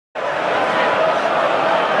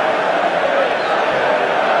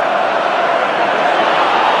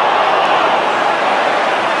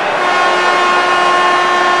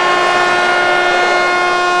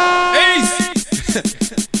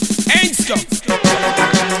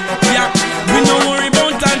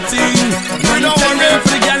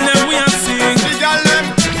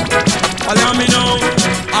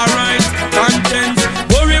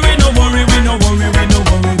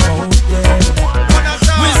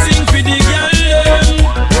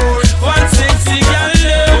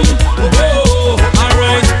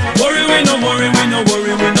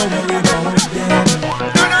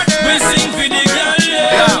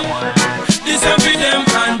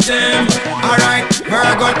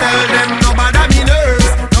Virgo tell them no bother me nerves,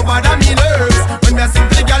 no bother me nerves. When me sing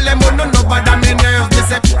to the girl them no bother me nerves. They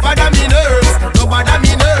say bother me nerves, no bother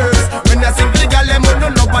me nerves. When me sing to the girl them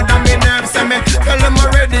no bother me nerves. Say me tell them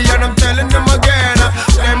already and I'm telling them again.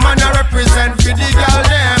 Them man I represent for the girl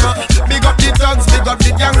them. Big up the thugs, big up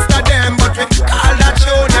the gangster them. But we call that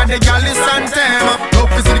show now the girl is on them. No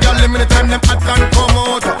piece of the girl them in the time them hot and come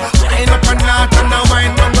out. Line up and not and now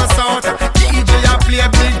wine down the south. DJ a play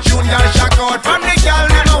big tune, y'all shock out. From the girl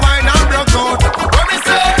them a wine and broke out. What me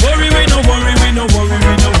say? Worry we no worry, we no worry,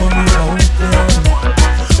 we no worry about them.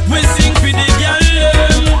 We sing for the girl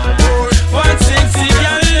them, one sexy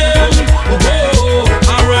girl them. Oh,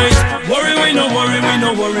 alright. Worry we no worry, we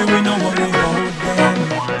no worry, we no worry about them.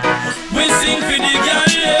 We sing for the girl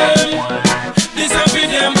them, this a for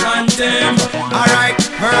them anthem. Alright,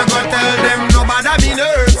 Virgo tell them no bother me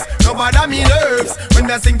nerves, no bother me nerves. When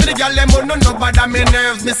I sing to the girl them no bother me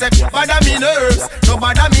nerves. Me say bother me nerves, no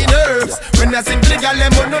bother me nerves. When I sing to the girl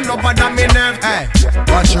them no bother me nerves. Hey,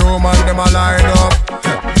 watch your man them a line up.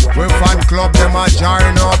 We fan club them a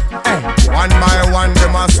join up. Hey, one by one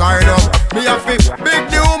them a sign up. Me a fi big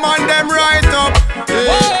the woman them right up. Hey.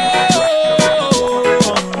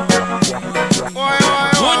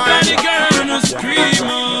 What kind of girl no scream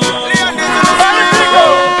out?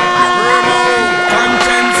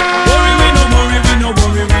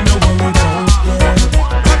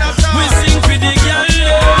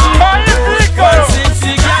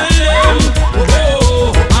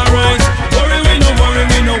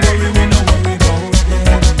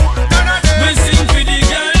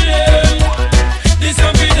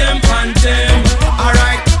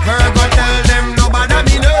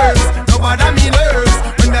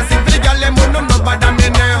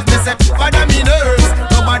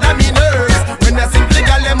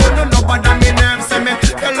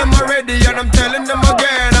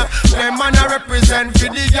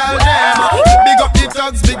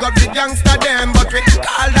 Big up the gangster them, but we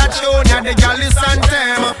call that show now the girl is on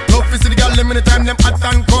them. Love to see the girl them in the time them hot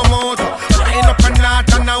and come out. Line up and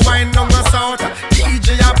not and a wine down the south.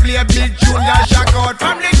 DJ a play a big tune, y'all shock out.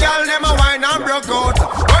 From the girl them a wine and broke out.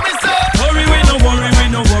 What me say? Worry we no worry,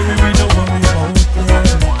 we no worry, we no worry about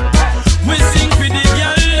them. We sing for the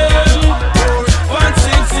girl them, one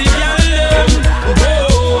sexy girl them.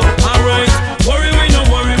 Oh, alright. Worry we no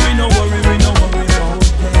worry, we no worry, we no worry about them.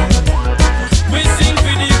 We sing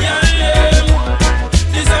for the girl them,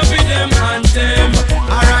 this a for them anthem.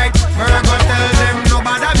 Alright, Virgo tell them no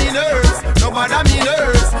bother me nerves, no bother me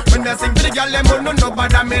nerves. When I sing to the girl them no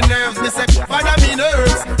bother me nerves. Me say bother me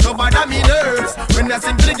nerves, no bother me nerves. When I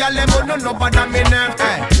sing to the girl them no bother me nerves.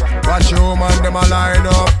 Hey, watch your man them a line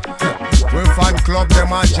up. We fan club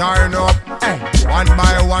them a join up. Hey, one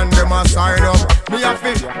by one them a sign up. Me a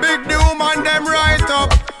fi big the woman them right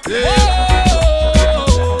up. Yeah.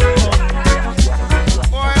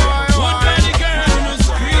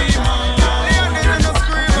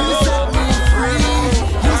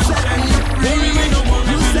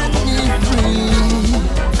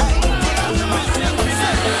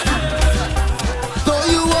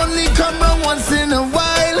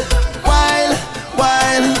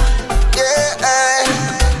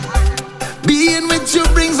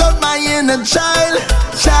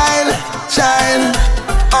 Child,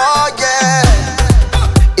 oh yeah.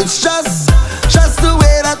 It's just the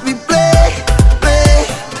way that we play,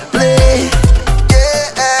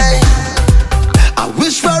 yeah. I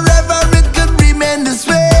wish forever it could remain this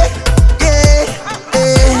way, yeah.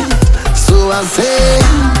 So I say,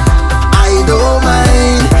 I don't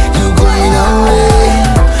mind you going away.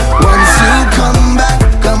 Once you come back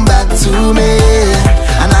to me.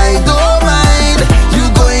 And I don't mind you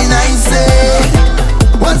going, I say,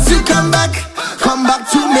 once you come back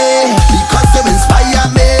to me, because you inspire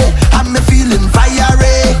me, I'm feeling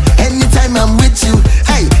fiery. Anytime I'm with you,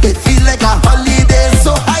 hey, it feels like a holiday.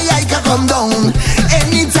 So high I can come down,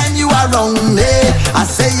 anytime you are around me. I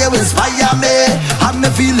say you inspire me, I'm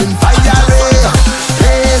feeling fiery.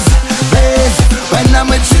 Raise, when I'm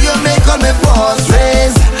with you, you make all my boss.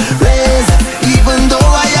 Raise, even though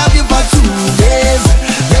I have you for 2 days.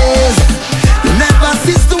 You never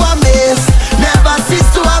cease to amaze, never cease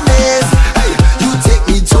to amaze. Hey, you take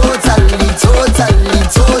me totally.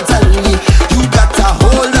 You got a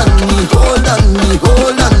hold on me.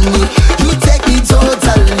 You take me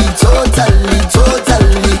totally.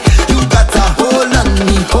 You got a hold on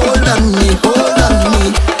me.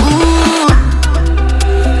 Ooh.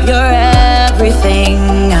 You're everything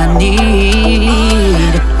I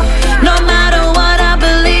need. No matter what I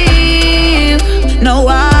believe, no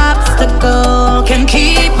obstacle can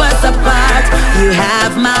keep us apart. You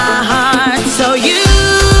have my heart, so you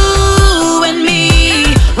and me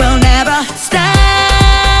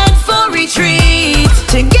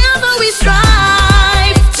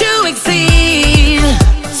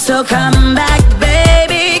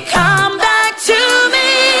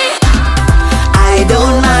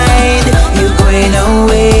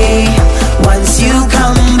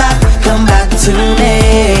to me.